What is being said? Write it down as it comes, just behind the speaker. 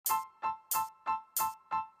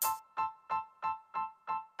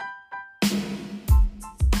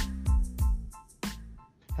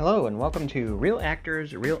Hello, and welcome to Real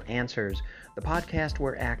Actors, Real Answers, the podcast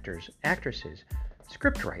where actors, actresses,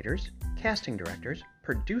 scriptwriters, casting directors,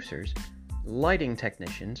 producers, lighting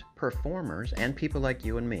technicians, performers, and people like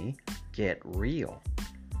you and me get real.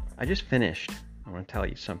 I want to tell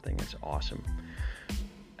you something that's awesome.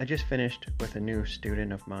 I just finished with a new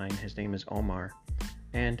student of mine. His name is Omar,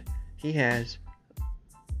 and he has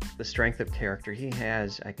the strength of character. He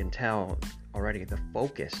has, I can tell already, the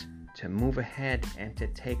focus to move ahead and to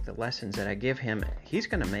take the lessons that I give him. He's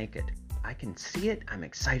going to make it. I can see it. I'm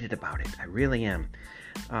excited about it. I really am.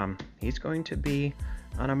 He's going to be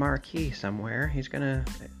on a marquee somewhere. He's going to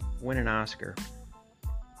win an Oscar.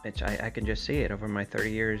 I can just see it. Over my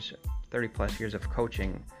 30 plus years of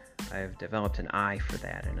coaching, I've developed an eye for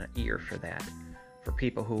that and an ear for that, for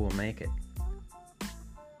people who will make it.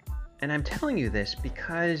 And I'm telling you this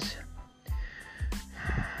because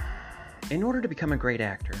in order to become a great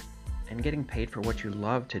actor and getting paid for what you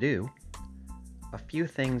love to do, a few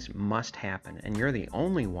things must happen, and you're the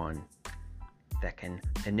only one that can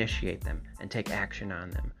initiate them and take action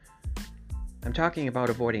on them. I'm talking about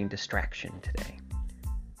avoiding distraction today.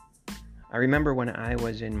 I remember when I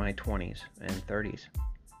was in my 20s and 30s,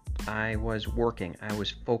 I was working, I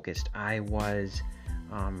was focused, I was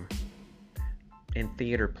in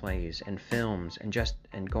theater plays and films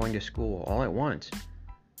and going to school all at once.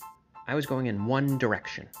 I was going in one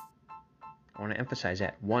direction. I want to emphasize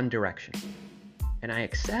that, one direction. And I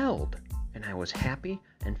excelled, and I was happy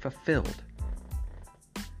and fulfilled.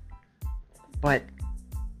 But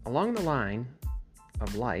along the line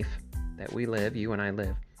of life that we live, you and I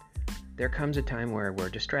live, there comes a time where we're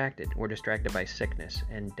distracted. We're distracted by sickness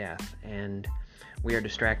and death, and we are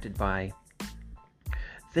distracted by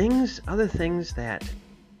other things that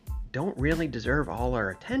don't really deserve all our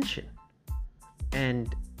attention.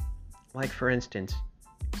 And like, for instance,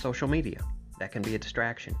 social media. That can be a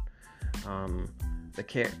distraction.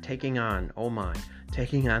 Taking on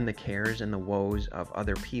the cares and the woes of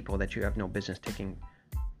other people that you have no business taking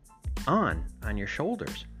on your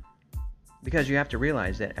shoulders. Because you have to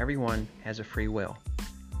realize that everyone has a free will.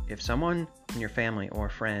 If someone in your family or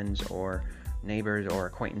friends or neighbors or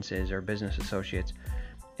acquaintances or business associates,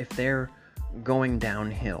 if they're going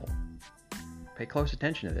downhill, pay close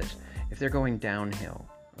attention to this. If they're going downhill,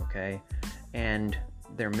 okay, and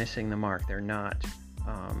they're missing the mark, they're not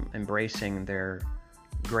embracing their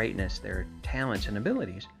greatness, their talents and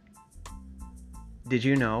abilities, did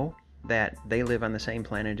you know that they live on the same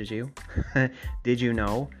planet as you? Did you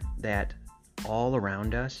know that all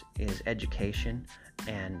around us is education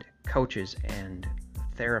and coaches and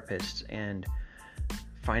therapists and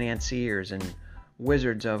financiers and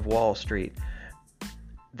wizards of Wall Street?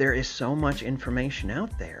 There is so much information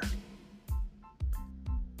out there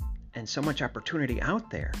and so much opportunity out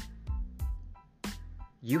there.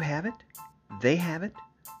 You have it, they have it,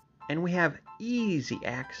 and we have easy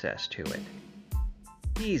access to it.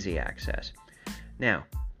 Easy access. Now,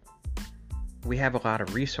 we have a lot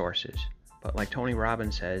of resources, but like Tony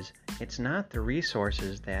Robbins says, it's not the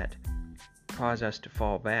resources that cause us to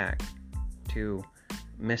fall back, to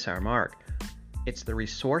miss our mark. It's the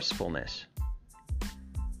resourcefulness.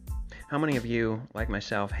 How many of you, like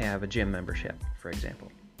myself, have a gym membership, for example?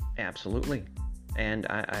 Absolutely. And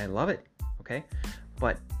I love it, okay?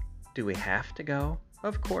 But do we have to go?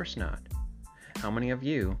 Of course not. How many of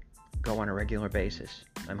you go on a regular basis?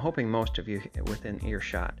 I'm hoping most of you within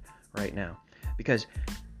earshot right now, because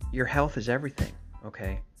your health is everything,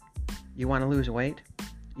 okay? You want to lose weight?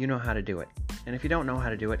 You know how to do it. And if you don't know how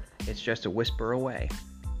to do it, it's just a whisper away.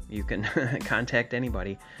 You can contact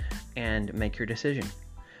anybody and make your decision.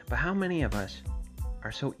 But how many of us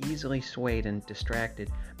are so easily swayed and distracted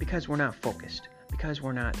because we're not focused, because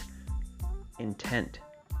we're not intent,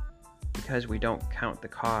 because we don't count the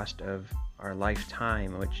cost of our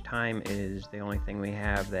lifetime, which time is the only thing we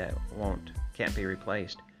have that can't be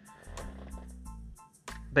replaced.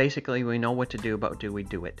 Basically, we know what to do, but do we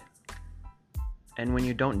do it? And when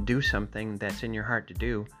you don't do something that's in your heart to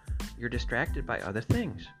do, you're distracted by other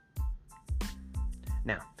things.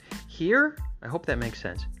 Now, here, I hope that makes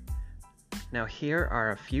sense. Now, here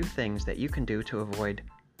are a few things that you can do to avoid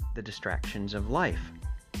the distractions of life.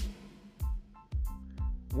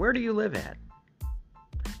 Where do you live at?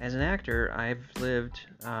 As an actor, I've lived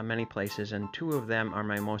many places, and two of them are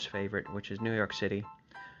my most favorite, which is New York City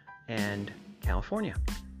and California.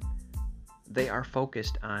 They are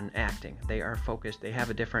focused on acting. They have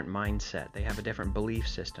a different mindset. They have a different belief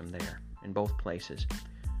system there in both places.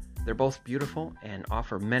 They're both beautiful and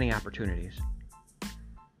offer many opportunities.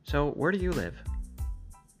 So, where do you live?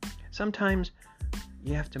 Sometimes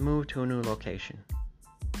you have to move to a new location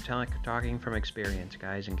to talking from experience,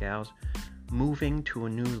 guys and gals. Moving to a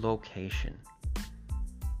new location.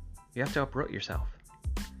 You have to uproot yourself.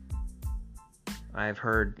 I've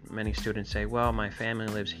heard many students say, well, my family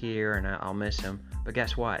lives here and I'll miss them. But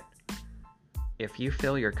guess what? If you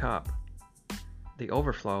fill your cup, the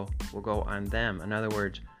overflow will go on them. In other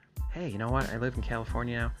words, hey, you know what? I live in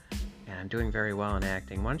California now and I'm doing very well in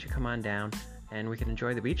acting. Why don't you come on down and we can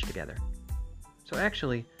enjoy the beach together? So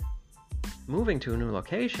actually, moving to a new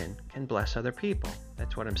location can bless other people.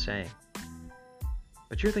 That's what I'm saying.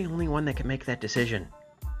 But you're the only one that can make that decision.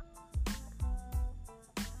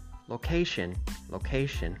 Location,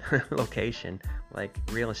 like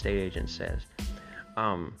real estate agent says.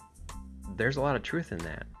 There's a lot of truth in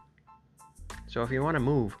that. So if you want to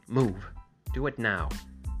move. Do it now.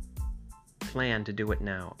 Plan to do it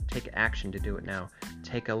now. Take action to do it now.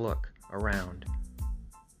 Take a look around.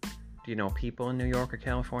 Do you know people in New York or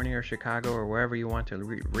California or Chicago or wherever you want to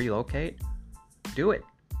relocate? Do it.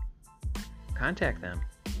 Contact them.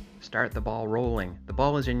 Start the ball rolling. The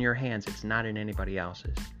ball is in your hands. It's not in anybody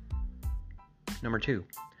else's. Number 2,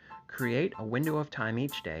 create a window of time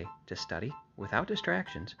each day to study without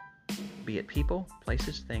distractions, be it people,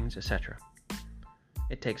 places, things, etc.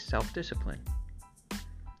 It takes self-discipline.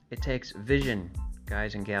 It takes vision,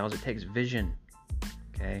 guys and gals. It takes vision,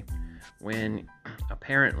 okay? When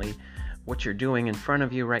apparently what you're doing in front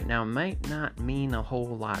of you right now might not mean a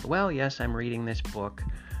whole lot. Well, yes, I'm reading this book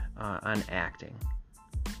on acting,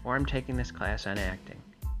 or I'm taking this class on acting.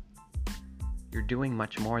 You're doing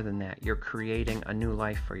much more than that. You're creating a new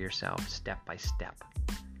life for yourself, step by step.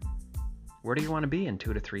 Where do you want to be in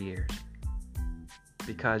 2 to 3 years?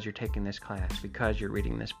 Because you're taking this class, because you're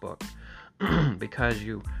reading this book, because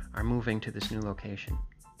you are moving to this new location.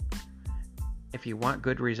 If you want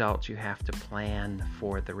good results, you have to plan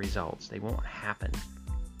for the results. They won't happen.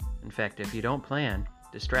 In fact, if you don't plan,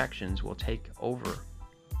 distractions will take over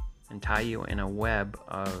and tie you in a web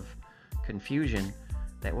of confusion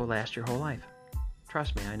that will last your whole life.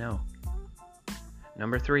 Trust me, I know.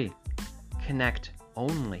 Number 3, connect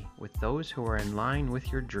only with those who are in line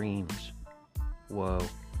with your dreams. Whoa.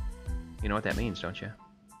 You know what that means, don't you?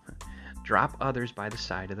 Drop others by the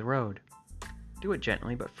side of the road. Do it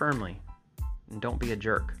gently but firmly. And don't be a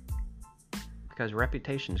jerk. Because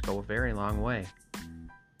reputations go a very long way.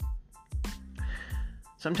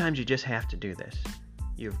 Sometimes you just have to do this.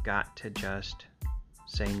 You've got to just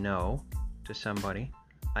say no to somebody.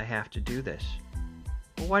 I have to do this.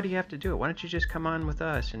 Well, why do you have to do it? Why don't you just come on with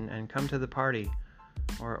us and come to the party?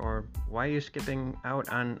 Or why are you skipping out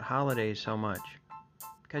on holidays so much?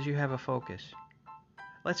 Because you have a focus.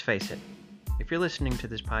 Let's face it. If you're listening to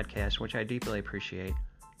this podcast, which I deeply appreciate,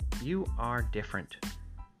 you are different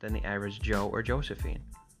than the average Joe or Josephine.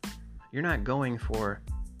 You're not going for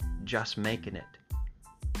just making it.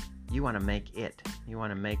 You want to make it. You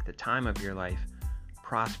want to make the time of your life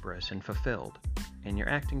prosperous and fulfilled in your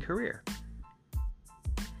acting career.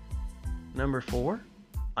 Number 4,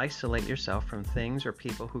 isolate yourself from things or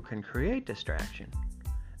people who can create distraction.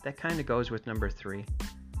 That kind of goes with number 3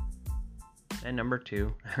 and number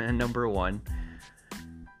 2 and number 1.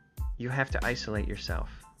 You have to isolate yourself.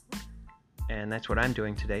 And that's what I'm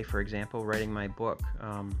doing today. For example, writing my book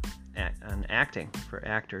on acting for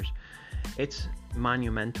actors. It's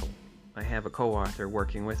monumental. I have a co-author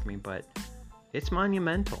working with me, but it's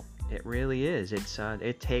monumental. It really is.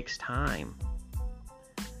 It takes time.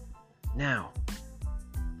 Now,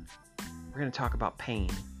 we're going to talk about pain.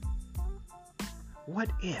 What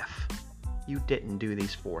if you didn't do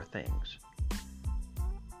these 4 things?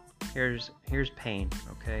 Here's PAIN,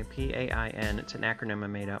 okay? PAIN. It's an acronym I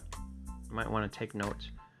made up. You might want to take notes.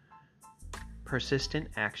 Persistent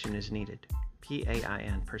action is needed.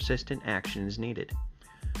 PAIN. Persistent action is needed.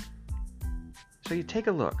 So you take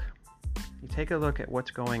a look. You take a look at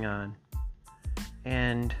what's going on,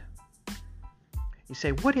 and you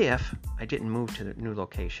say, what if I didn't move to the new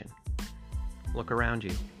location? Look around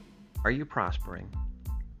you. Are you prospering?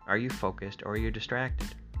 Are you focused, or are you distracted?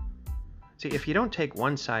 See, if you don't take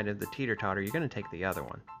one side of the teeter-totter, you're going to take the other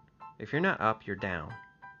one. If you're not up, you're down.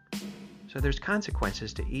 So there's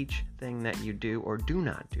consequences to each thing that you do or do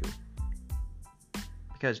not do.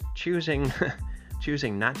 Because choosing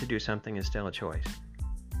not to do something is still a choice.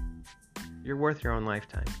 You're worth your own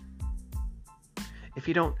lifetime. If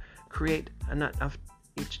you don't create enough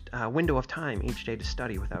window of time each day to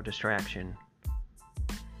study without distraction,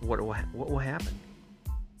 what will happen?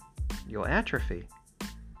 You'll atrophy.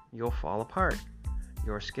 You'll fall apart.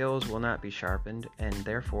 Your skills will not be sharpened, and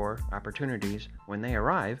therefore opportunities, when they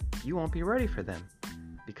arrive, you won't be ready for them.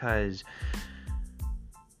 Because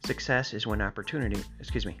Success is when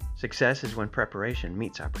preparation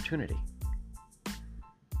meets opportunity.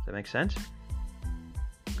 Does that make sense?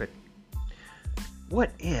 Good.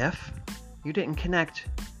 What if you didn't connect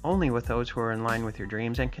only with those who are in line with your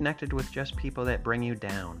dreams and connected with just people that bring you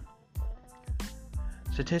down?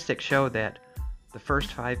 Statistics show that the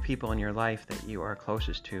first 5 people in your life that you are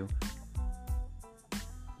closest to,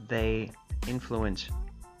 they influence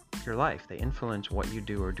your life. They influence what you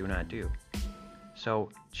do or do not do. So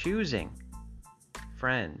choosing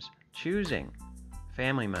friends, choosing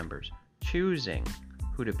family members, choosing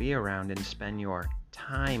who to be around and spend your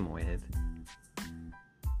time with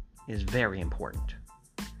is very important.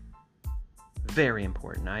 Very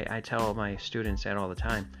important. I tell my students that all the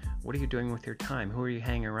time. What are you doing with your time? Who are you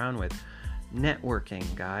hanging around with? Networking,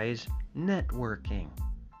 guys. Networking.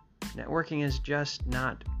 Networking is just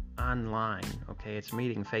not online, okay? It's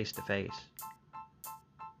meeting face to face.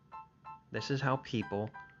 This is how people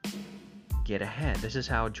get ahead. This is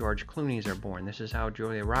how George Clooney's are born. This is how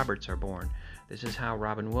Julia Roberts are born. This is how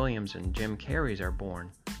Robin Williams and Jim Carrey's are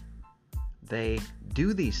born. They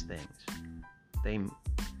do these things.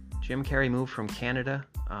 Jim Carrey moved from Canada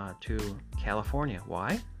to California.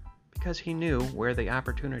 Why? Because he knew where the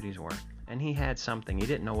opportunities were. And he had something. He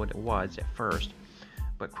didn't know what it was at first.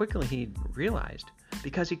 But quickly he realized,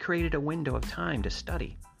 because he created a window of time to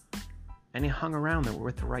study. And he hung around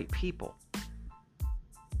with the right people.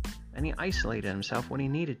 And he isolated himself when he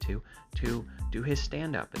needed to do his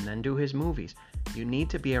stand-up and then do his movies. You need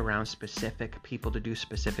to be around specific people to do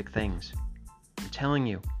specific things. I'm telling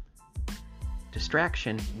you,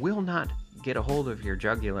 distraction will not get a hold of your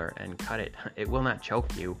jugular and cut it. It will not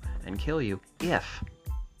choke you and kill you if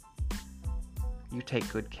you take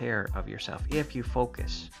good care of yourself, if you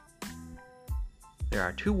focus. There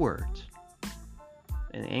are 2 words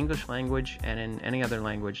in the English language and in any other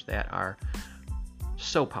language that are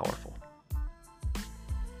so powerful.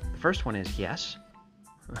 The first one is yes.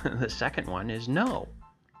 The second one is no.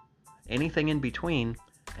 Anything in between,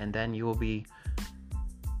 and then you will be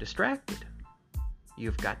distracted.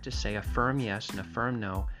 You've got to say a firm yes and a firm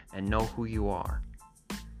no and know who you are.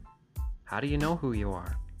 How do you know who you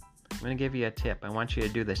are? I'm going to give you a tip. I want you to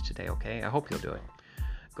do this today, okay? I hope you'll do it.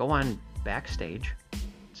 Go on Backstage.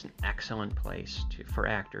 It's an excellent place for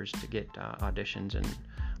actors to get auditions and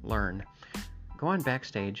learn. Go on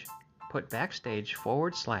Backstage, put backstage /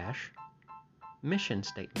 mission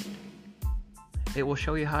statement. It will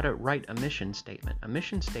show you how to write a mission statement. A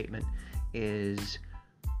mission statement is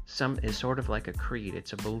sort of like a creed.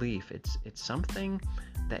 It's a belief. It's something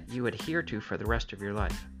that you adhere to for the rest of your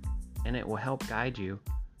life. And it will help guide you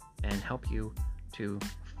and help you to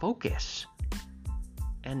focus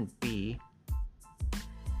and be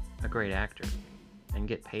a great actor and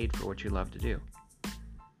get paid for what you love to do.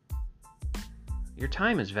 Your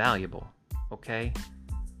time is valuable, okay?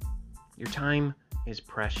 Your time is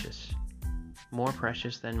precious. More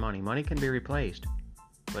precious than money. Money can be replaced.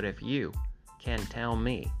 But if you can tell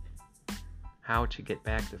me how to get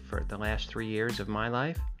back for the last 3 years of my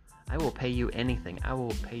life, I will pay you anything. I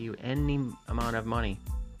will pay you any amount of money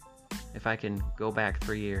if I can go back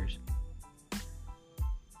 3 years.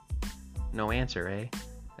 No answer, eh?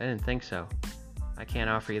 I didn't think so. I can't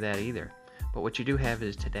offer you that either. But what you do have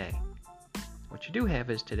is today. What you do have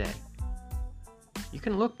is today. You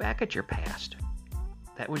can look back at your past.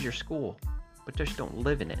 That was your school, but just don't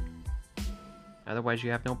live in it. Otherwise,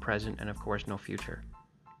 you have no present and, of course, no future.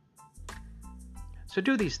 So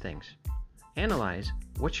do these things. Analyze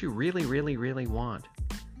what you really, really, really want.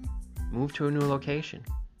 Move to a new location.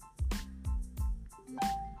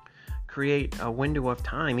 Create a window of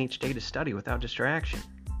time each day to study without distraction.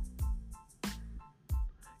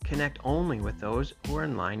 Connect only with those who are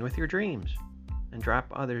in line with your dreams, and drop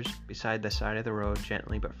others beside the side of the road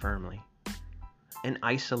gently but firmly. And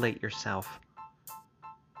isolate yourself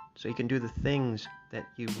so you can do the things that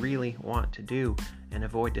you really want to do and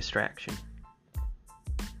avoid distraction.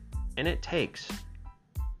 And it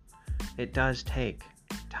does take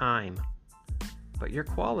time, but your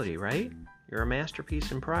quality, right? You're a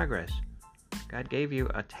masterpiece in progress. God gave you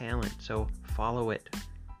a talent, so follow it.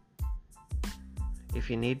 If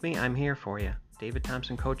you need me, I'm here for you.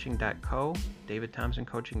 DavidThompsonCoaching.co,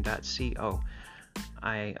 DavidThompsonCoaching.co.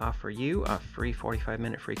 I offer you a free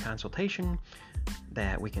 45-minute free consultation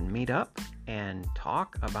that we can meet up and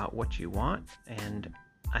talk about what you want, and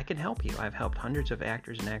I can help you. I've helped hundreds of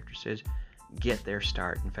actors and actresses get their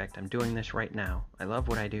start. In fact, I'm doing this right now. I love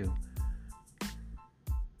what I do.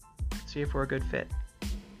 See if we're a good fit.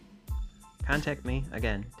 Contact me,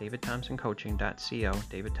 again, DavidThompsonCoaching.co,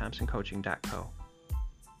 DavidThompsonCoaching.co.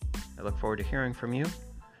 I look forward to hearing from you,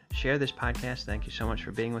 share this podcast. Thank you so much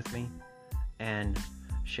for being with me. And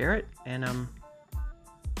share it and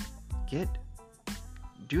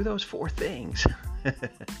do those 4 things.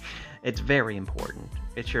 It's very important.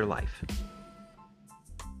 It's your life.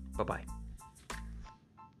 Bye-bye.